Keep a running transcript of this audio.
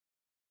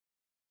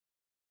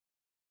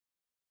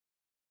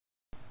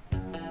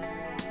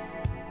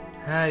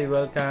Hi,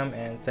 welcome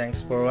and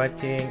thanks for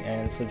watching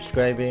and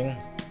subscribing.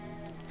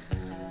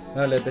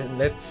 Now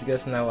let's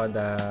discuss now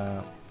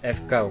the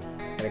FCAW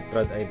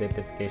Electrode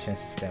Identification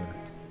System.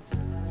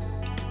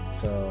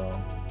 So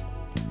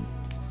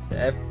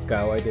the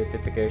FCAW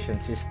Identification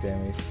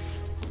System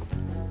is,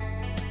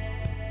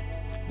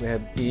 we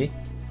have E,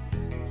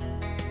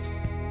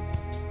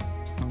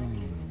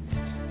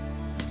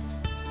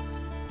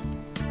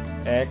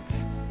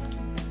 X,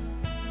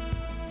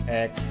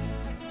 X,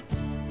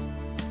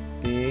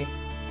 T,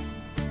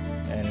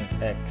 and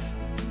X.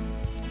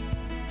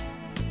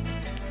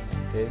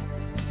 Okay,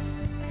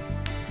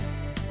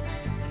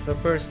 so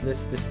first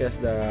let's discuss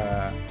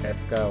the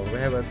FCAW. We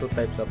have two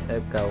types of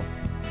FCAW,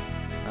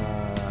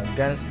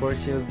 guns for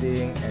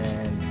shielding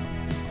and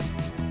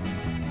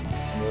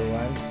number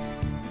one,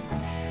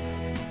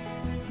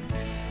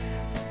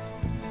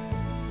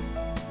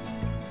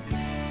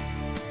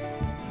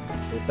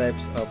 two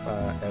types of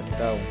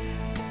FCAW.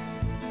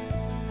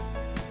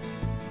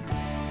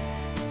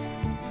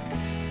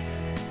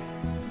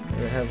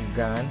 We have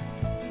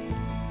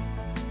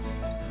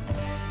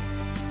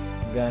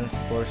guns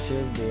for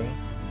shielding,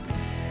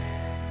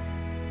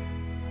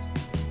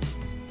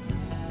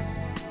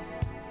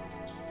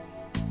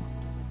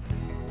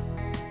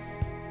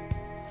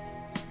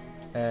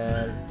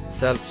 and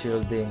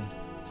self-shielding.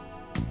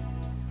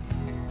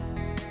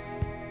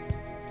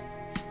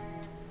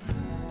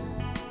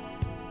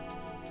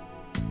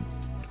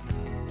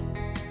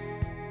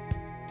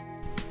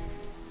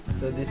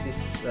 So this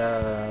is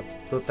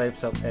two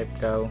types of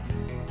FCAW.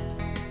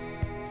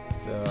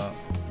 So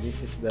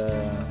this is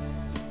the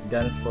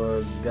guns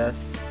for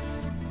gas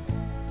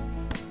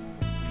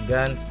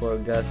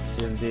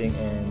shielding,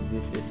 and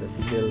this is a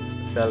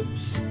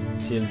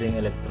self-shielding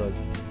electrode.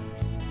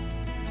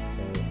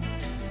 So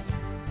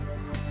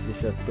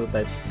these are two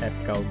types of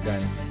FCAW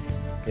guns.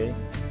 Okay,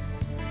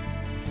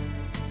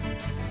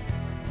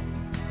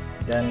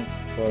 guns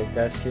for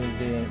gas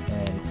shielding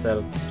and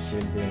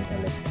self-shielding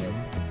electrode.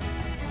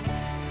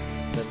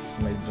 That's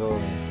my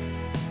drawing.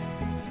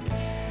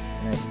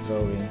 Nice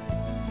drawing.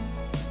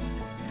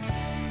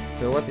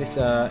 So what is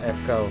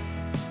FCAW?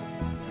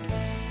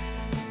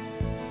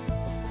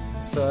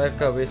 So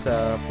FCAW is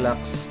a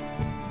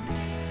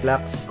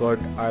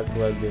flux-cored arc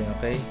welding.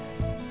 Okay,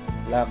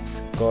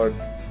 flux-cored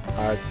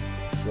arc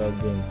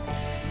welding.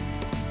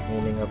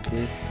 Meaning of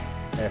this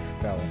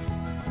FCAW.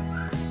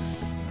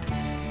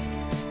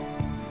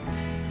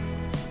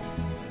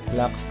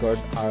 Flux-cored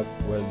arc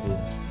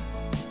welding.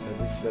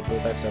 This is the two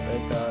types of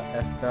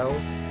FCAW,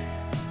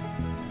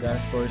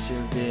 guns for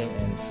shielding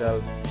and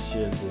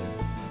self-shielding.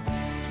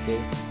 Okay,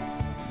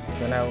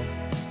 so now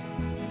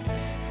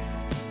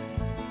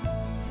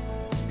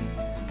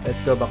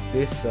let's go back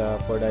this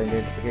for the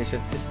identification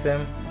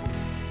system.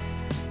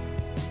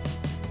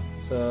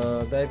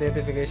 So the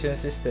identification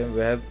system,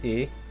 we have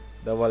E,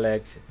 double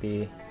X,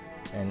 T,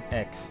 and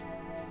X.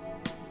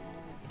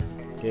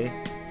 Okay,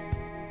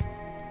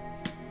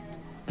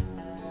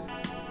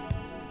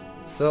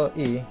 so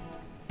E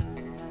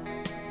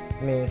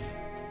means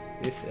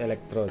this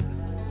electrode.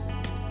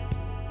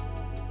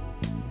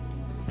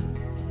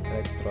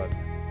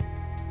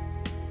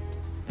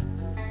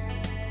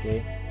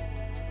 Okay,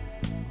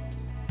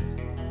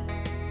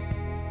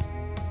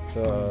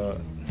 so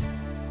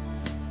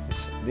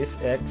this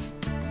X,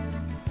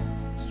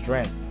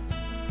 strength.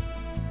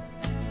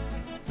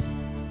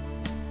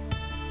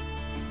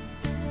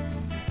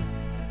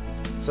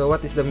 So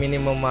what is the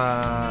minimum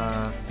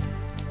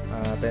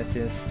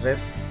tensile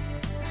strength?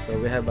 So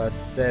we have a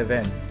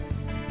 7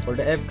 for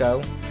the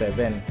FCAW.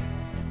 7.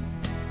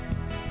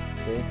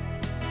 Okay,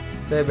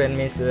 7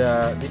 means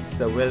this is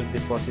the well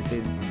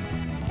deposited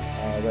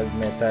weld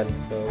metal.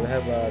 So we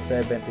have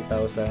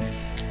 70,000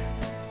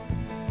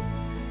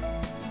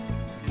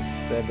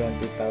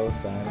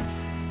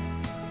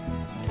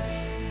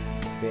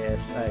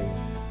 psi.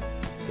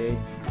 Okay,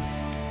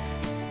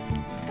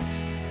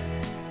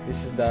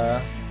 this is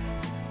the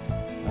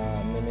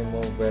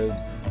minimum weld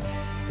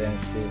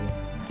tensile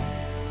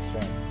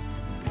strength.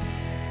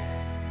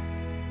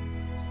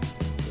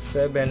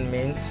 So 7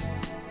 means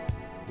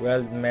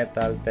weld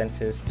metal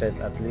tensile strength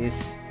at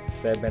least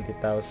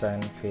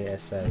 70,000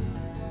 psi.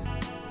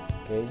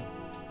 Okay,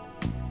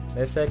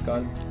 the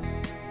second,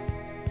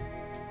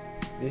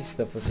 this is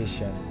the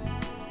position.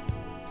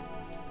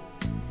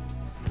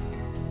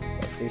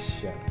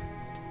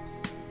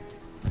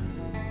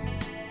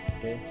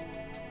 Okay,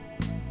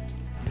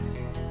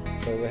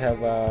 so we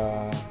have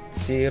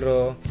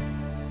 0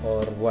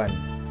 or 1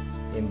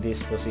 in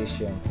this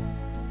position.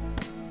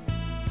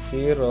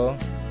 0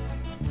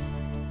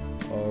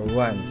 or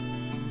 1.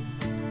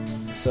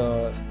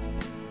 So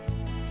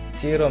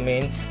 0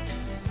 means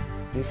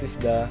this is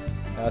the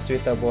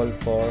suitable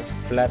for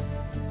flat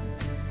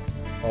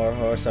or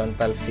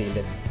horizontal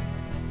fillet.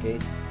 Okay,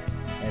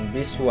 and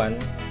this one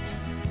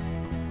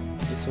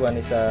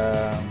is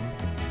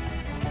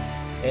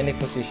any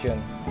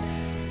position,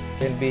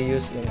 can be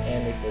used in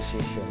any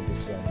position.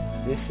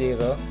 This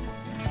 0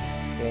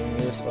 can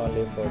use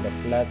only for the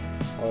flat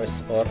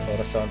or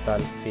horizontal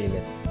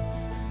fillet.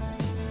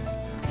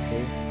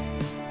 Okay,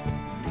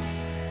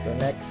 so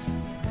next,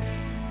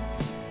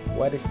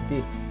 what is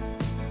T?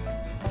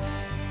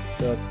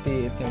 So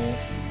T, it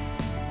means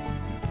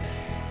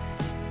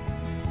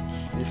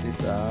this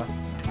is a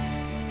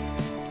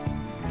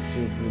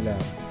tubular.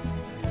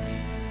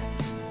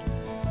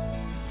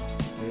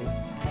 Okay,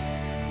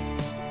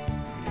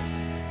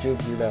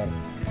 tubular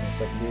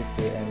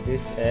stability, and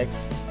this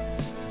X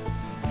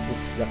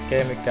is the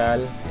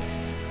chemical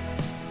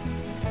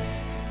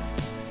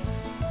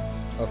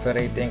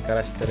operating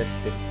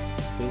characteristic.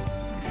 Okay,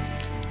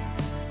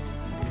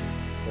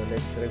 so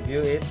let's review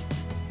it.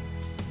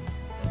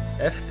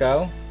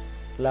 FCAW,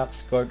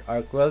 Flux-cored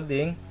arc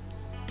welding,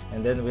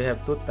 and then we have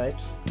two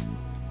types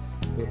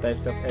of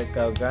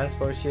FCAW: guns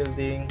for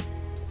shielding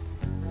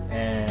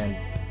and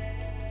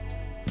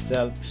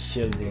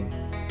self-shielding.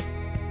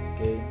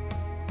 Okay,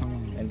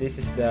 and this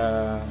is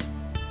the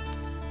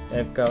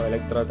FCAW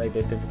electrode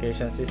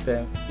identification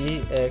system,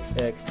 E, X,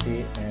 X,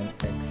 T, and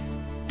X.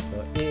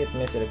 So E, it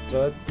means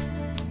electrode,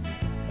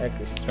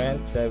 X is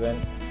strength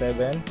 70,000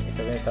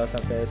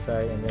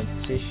 psi, and then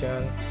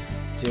position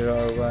 0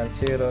 or 1.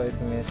 0,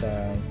 it means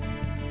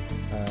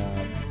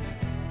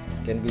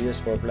can be used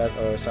for flat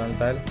or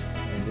horizontal,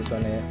 and this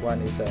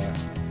one is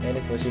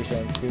any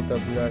position, T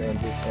tubular, and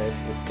this S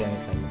is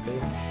chemical. Okay,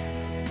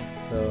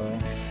 so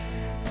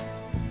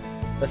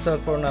that's all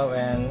for now,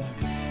 and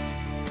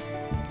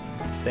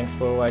thanks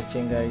for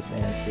watching guys,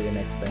 and see you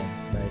next time.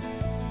 Bye.